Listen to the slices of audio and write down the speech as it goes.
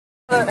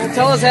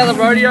Tell us how the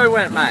rodeo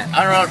went, mate.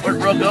 Alright,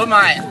 real good,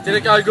 mate. Did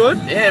it go good?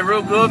 Yeah,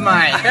 real good,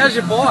 mate. How's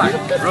your bike?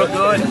 Real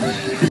good.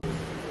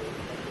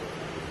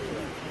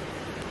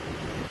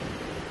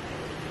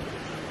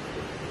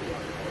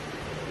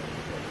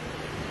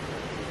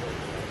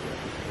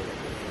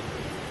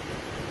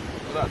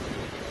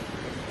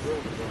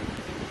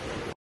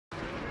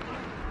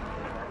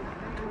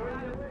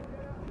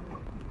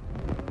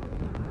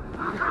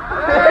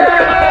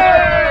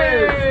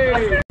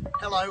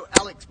 Hello,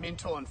 Alex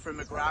Mintorn from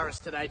McGrath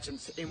Estate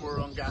Agents in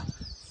Wahroonga.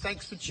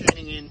 Thanks for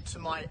tuning in to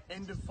my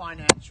end of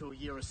financial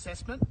year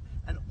assessment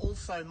and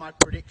also my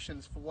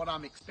predictions for what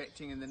I'm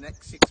expecting in the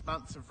next 6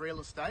 months of real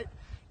estate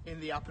in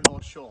the Upper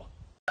North Shore.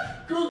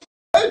 Cook!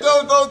 Hey,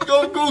 go,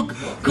 cook! Cook!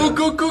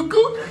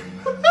 Cook!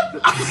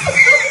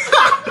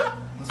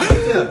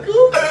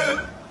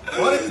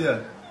 What is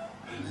it?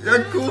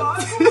 Ja, cook!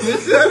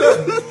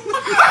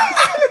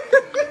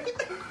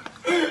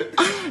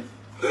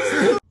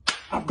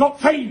 I've got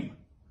fame,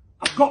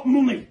 I've got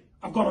money,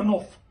 I've got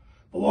enough.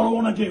 But what I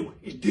want to do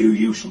is do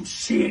you some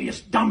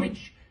serious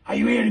damage. Are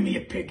you hearing me,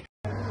 you pig?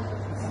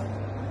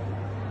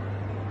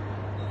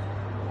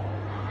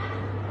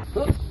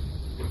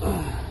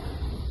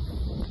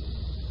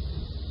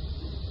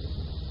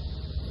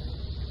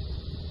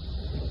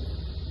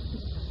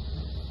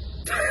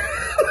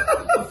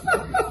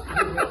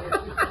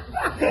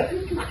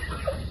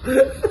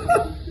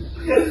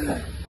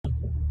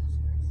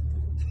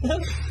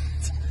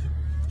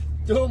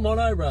 Do a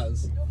mono,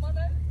 bros. Do a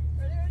mono.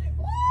 Ready?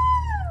 Woo!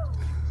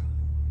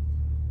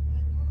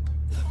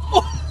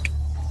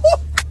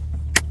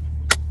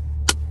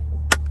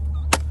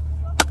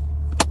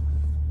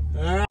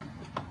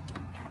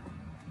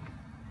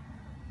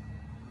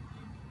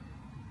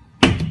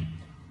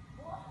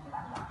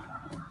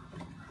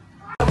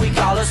 We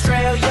call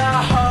Australia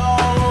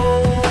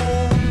home.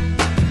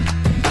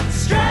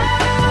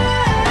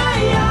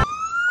 Australia.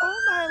 Oh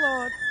my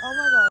lord. Oh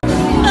my god.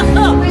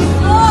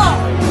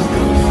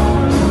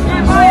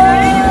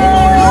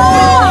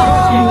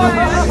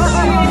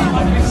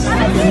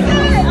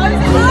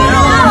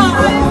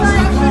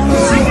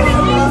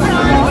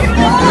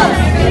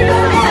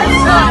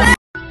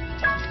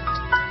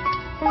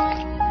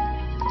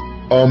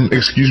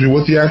 Excuse me,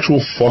 what the actual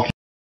fuck?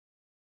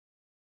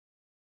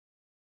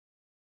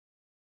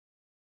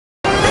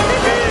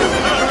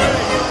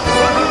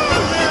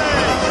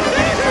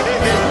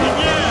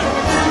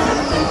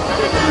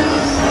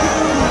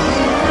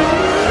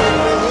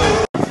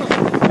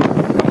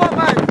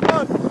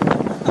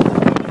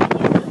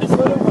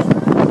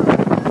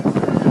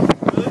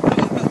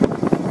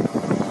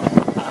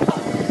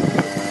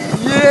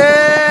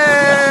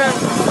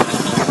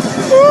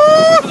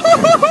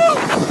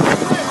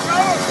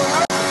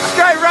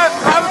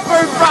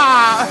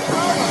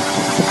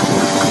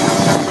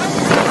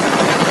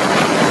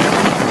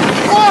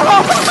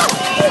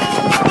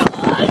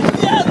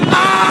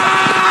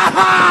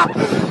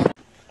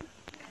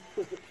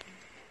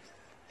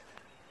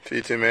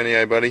 Few too many,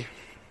 eh, buddy?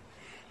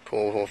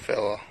 Poor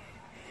fella.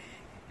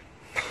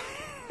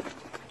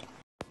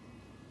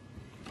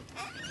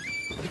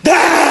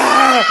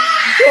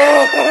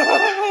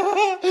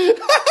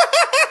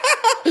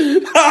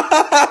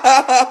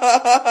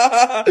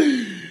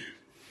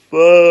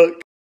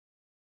 Fuck.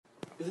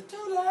 Is it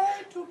too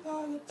late to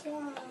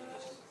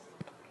apologize?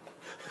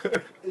 Is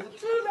it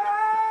too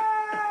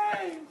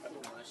late?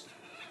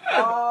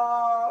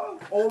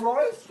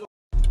 Almost.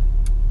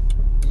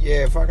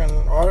 Yeah, fucking,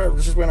 I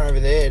just went over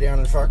there down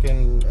to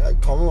fucking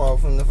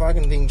Commonwealth and the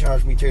fucking thing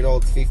charged me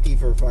 $2.50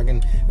 for a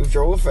fucking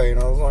withdrawal fee, and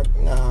I was like,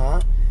 nah,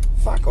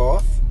 fuck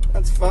off.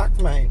 That's fucked,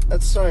 mate.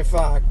 That's so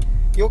fucked.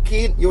 You're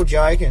kidding. You're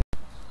joking.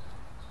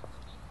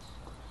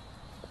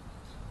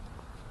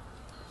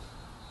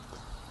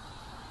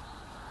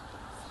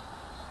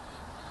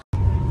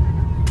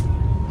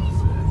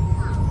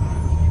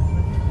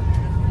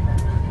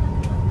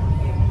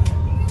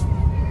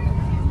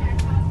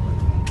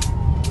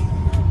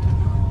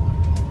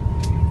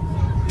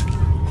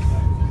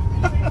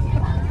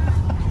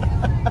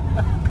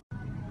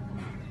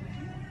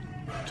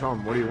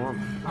 Tom, what do you want?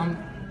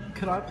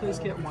 Could I please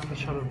get one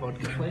shot of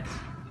vodka, please?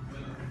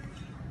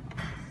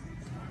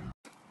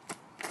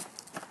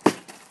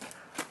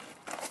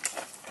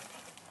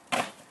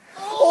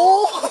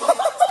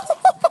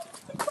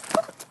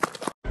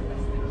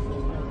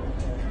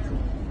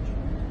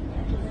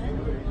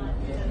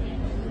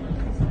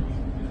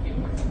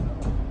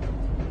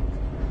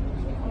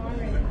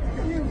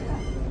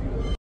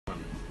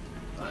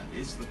 That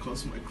is the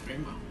Cosmo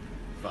Creamer.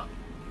 But,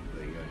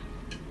 there you go.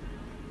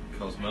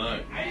 Cosmo.